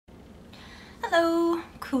Hello,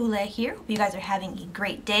 Kule here. Hope you guys are having a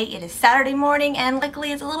great day. It is Saturday morning and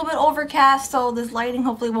luckily it's a little bit overcast, so this lighting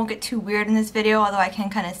hopefully won't get too weird in this video, although I can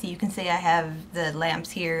kind of see, you can see I have the lamps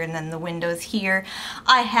here and then the windows here.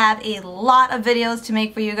 I have a lot of videos to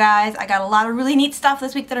make for you guys. I got a lot of really neat stuff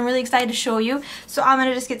this week that I'm really excited to show you, so I'm going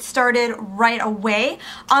to just get started right away.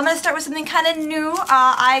 I'm going to start with something kind of new.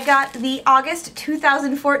 I got the August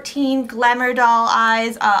 2014 Glamour Doll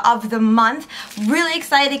Eyes of the month. Really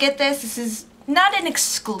excited to get this. This is not an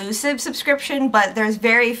exclusive subscription, but there's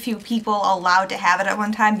very few people allowed to have it at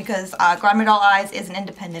one time because Glamour Doll Eyes is an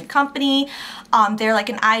independent company. They're like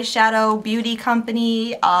an eyeshadow beauty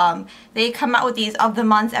company. They come out with these of the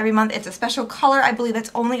months every month. It's a special color, I believe,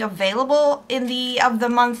 that's only available in the of the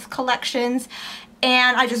month collections.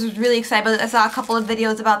 And I just was really excited about it. I saw a couple of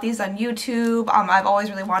videos about these on YouTube. I've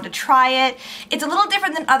always really wanted to try it. It's a little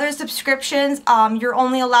different than other subscriptions. You're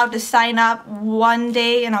only allowed to sign up one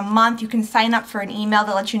day in a month. You can sign up for an email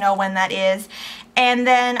that lets you know when that is. And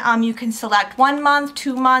then you can select 1 month,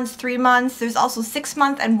 2 months, 3 months. There's also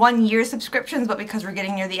 6-month and 1-year subscriptions, but because we're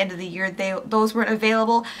getting near the end of the year, those weren't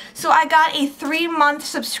available. So I got a 3-month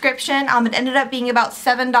subscription. It ended up being about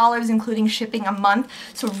 $7, including shipping a month.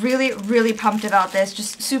 So really, really pumped about this.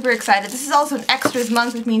 Just super excited. This is also an extras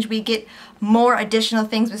month, which means we get more additional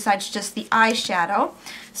things besides just the eyeshadow.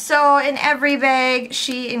 So in every bag,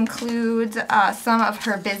 she includes some of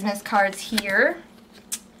her business cards here.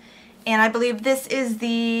 And I believe this is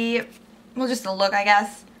the, well, just the look, I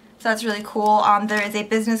guess. So that's really cool. There is a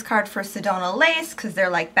business card for Sedona Lace because they're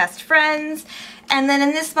like best friends. And then in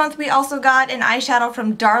this month we also got an eyeshadow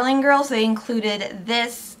from Darling Girl. So they included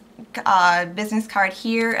this business card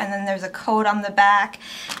here, and then there's a code on the back.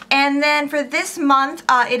 And then for this month,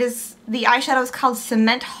 the eyeshadow is called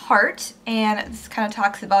Cement Heart, and this kind of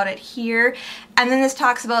talks about it here. And then this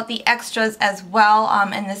talks about the extras as well.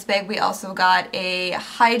 In this bag we also got a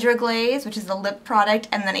Hydra Glaze, which is a lip product,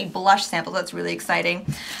 and then a blush sample. That's really exciting.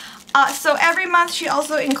 So every month she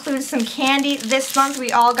also includes some candy. This month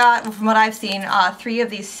we all got, from what I've seen, 3 of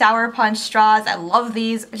these Sour Punch straws. I love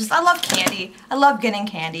these. I love candy. I love getting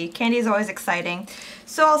candy. Candy is always exciting.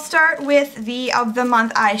 So I'll start with the of the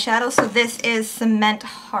month eyeshadow. So this is Cement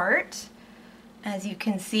Heart, as you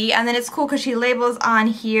can see. And then it's cool because she labels on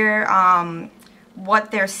here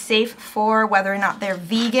what they're safe for, whether or not they're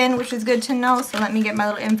vegan, which is good to know. So let me get my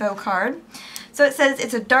little info card. So it says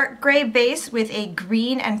it's a dark gray base with a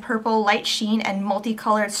green and purple light sheen and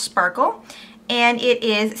multicolored sparkle. And it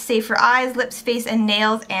is safe for eyes, lips, face, and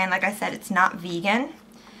nails. And like I said, it's not vegan.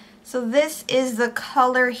 So this is the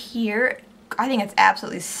color here. I think it's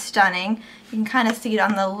absolutely stunning. You can kind of see it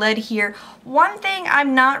on the lid here. One thing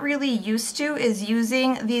I'm not really used to is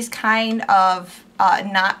using these kind of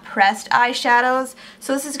not pressed eyeshadows.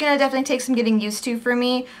 So this is going to definitely take some getting used to for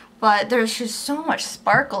me. But there's just so much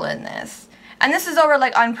sparkle in this. And this is over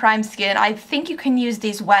like unprimed skin. I think you can use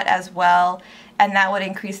these wet as well, and that would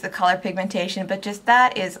increase the color pigmentation, but just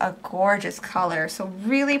that is a gorgeous color. So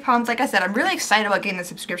really pumped. Like I said, I'm really excited about getting the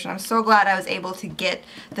subscription. I'm so glad I was able to get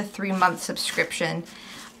the 3-month subscription.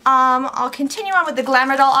 I'll continue on with the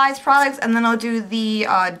Glamour Doll Eyes products, and then I'll do the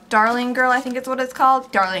Darling Girl, I think it's what it's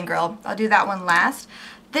called. Darling Girl. I'll do that one last.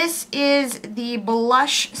 This is the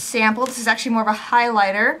blush sample. This is actually more of a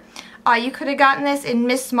highlighter. You could have gotten this in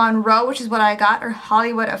Miss Monroe, which is what I got, or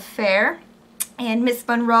Hollywood Affair. And Miss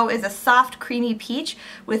Monroe is a soft, creamy peach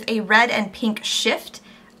with a red and pink shift.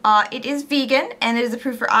 It is vegan, and it is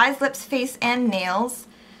approved for eyes, lips, face, and nails.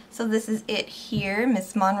 So this is it here,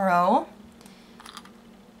 Miss Monroe.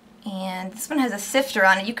 And this one has a sifter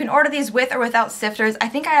on it. You can order these with or without sifters. I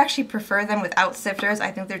think I actually prefer them without sifters. I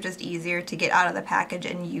think they're just easier to get out of the package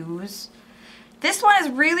and use. This one is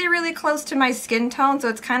really, really close to my skin tone, so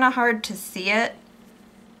it's kind of hard to see it.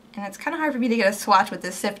 And it's kind of hard for me to get a swatch with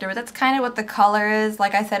this sifter, but that's kind of what the color is.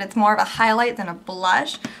 Like I said, it's more of a highlight than a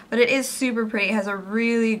blush, but it is super pretty. It has a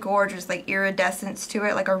really gorgeous like iridescence to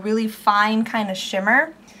it, like a really fine kind of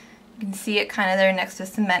shimmer. You can see it kind of there next to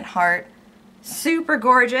Cement Heart. Super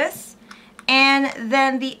gorgeous. And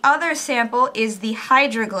then the other sample is the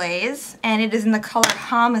Hydra Glaze, and it is in the color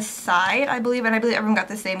Homicide, I believe, and I believe everyone got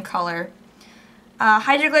the same color.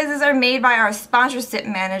 Hydra glazes are made by our sponsorship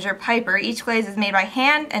manager, Piper. Each glaze is made by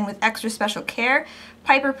hand and with extra special care.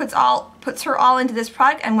 Piper puts her all into this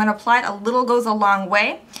product, and when applied, a little goes a long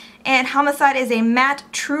way. And Homicide is a matte,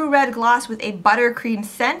 true red gloss with a buttercream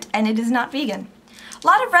scent, and it is not vegan. A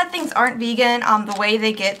lot of red things aren't vegan. The way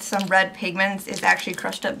they get some red pigments is actually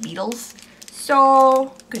crushed up beetles.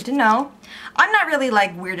 So good to know. I'm not really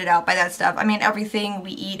like weirded out by that stuff. I mean, everything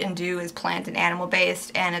we eat and do is plant and animal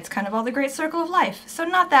based, and it's kind of all the great circle of life. So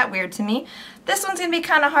not that weird to me. This one's gonna be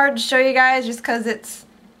kind of hard to show you guys just because it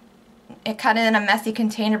kind of in a messy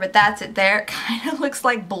container, but that's it there. It kind of looks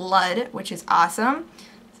like blood, which is awesome.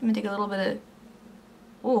 So I'm gonna take a little bit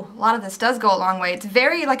of, ooh, a lot of this does go a long way. It's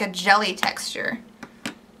very like a jelly texture.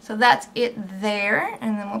 So that's it there,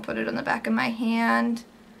 and then we'll put it on the back of my hand.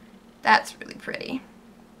 That's really pretty.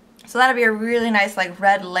 So that'll be a really nice like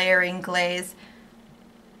red layering glaze.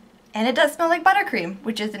 And it does smell like buttercream,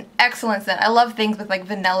 which is an excellent scent. I love things with like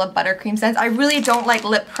vanilla buttercream scents. I really don't like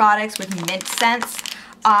lip products with mint scents.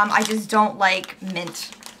 I just don't like mint,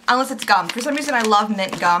 unless it's gum. For some reason I love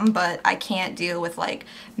mint gum, but I can't deal with like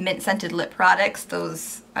mint scented lip products.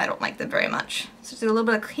 Those, I don't like them very much. So just do a little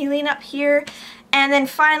bit of cleaning up here. And then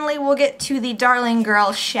finally we'll get to the Darling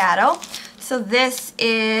Girl shadow. So this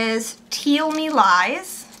is Teal Me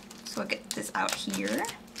Lies. So I'll get this out here.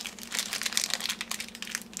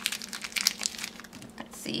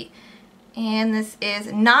 Let's see. And this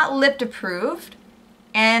is not lipped approved.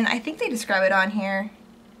 And I think they describe it on here.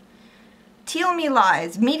 Teal Me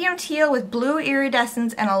Lies. Medium teal with blue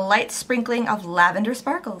iridescence and a light sprinkling of lavender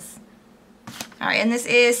sparkles. Alright, and this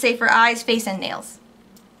is safe for eyes, face, and nails.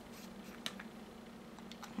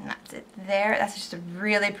 And that's it there. That's just a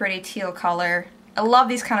really pretty teal color. I love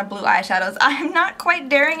these kind of blue eyeshadows. I'm not quite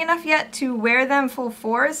daring enough yet to wear them full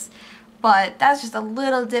force, but that's just a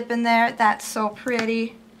little dip in there. That's so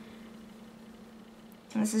pretty.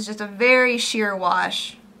 And this is just a very sheer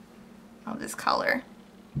wash of this color.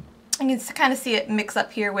 You can kind of see it mix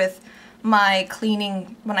up here with my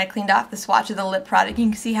cleaning, when I cleaned off the swatch of the lip product. You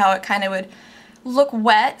can see how it kind of would look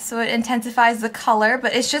wet, so it intensifies the color,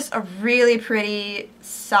 but it's just a really pretty,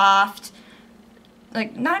 soft,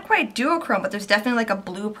 like not quite duochrome, but there's definitely like a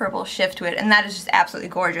blue-purple shift to it, and that is just absolutely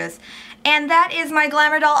gorgeous. And that is my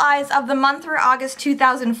Glamour Doll Eyes of the month for August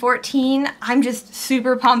 2014. I'm just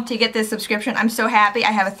super pumped to get this subscription. I'm so happy.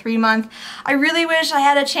 I have a 3-month. I really wish I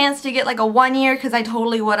had a chance to get like a 1 year, because I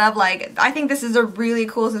totally would have. Like, I think this is a really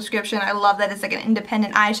cool subscription. I love that it's like an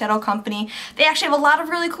independent eyeshadow company. They actually have a lot of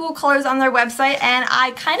really cool colors on their website, and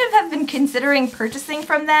I kind of have been considering purchasing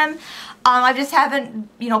from them. I just haven't,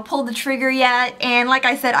 pulled the trigger yet, and like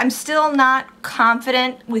I said, I'm still not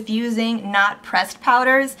confident with using not pressed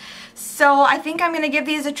powders. So I think I'm going to give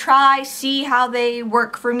these a try, see how they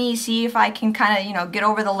work for me, see if I can kind of, get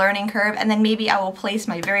over the learning curve, and then maybe I will place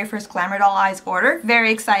my very first Glamour Doll Eyes order.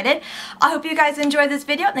 Very excited. I hope you guys enjoyed this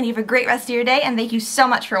video, and then you have a great rest of your day, and thank you so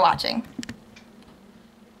much for watching.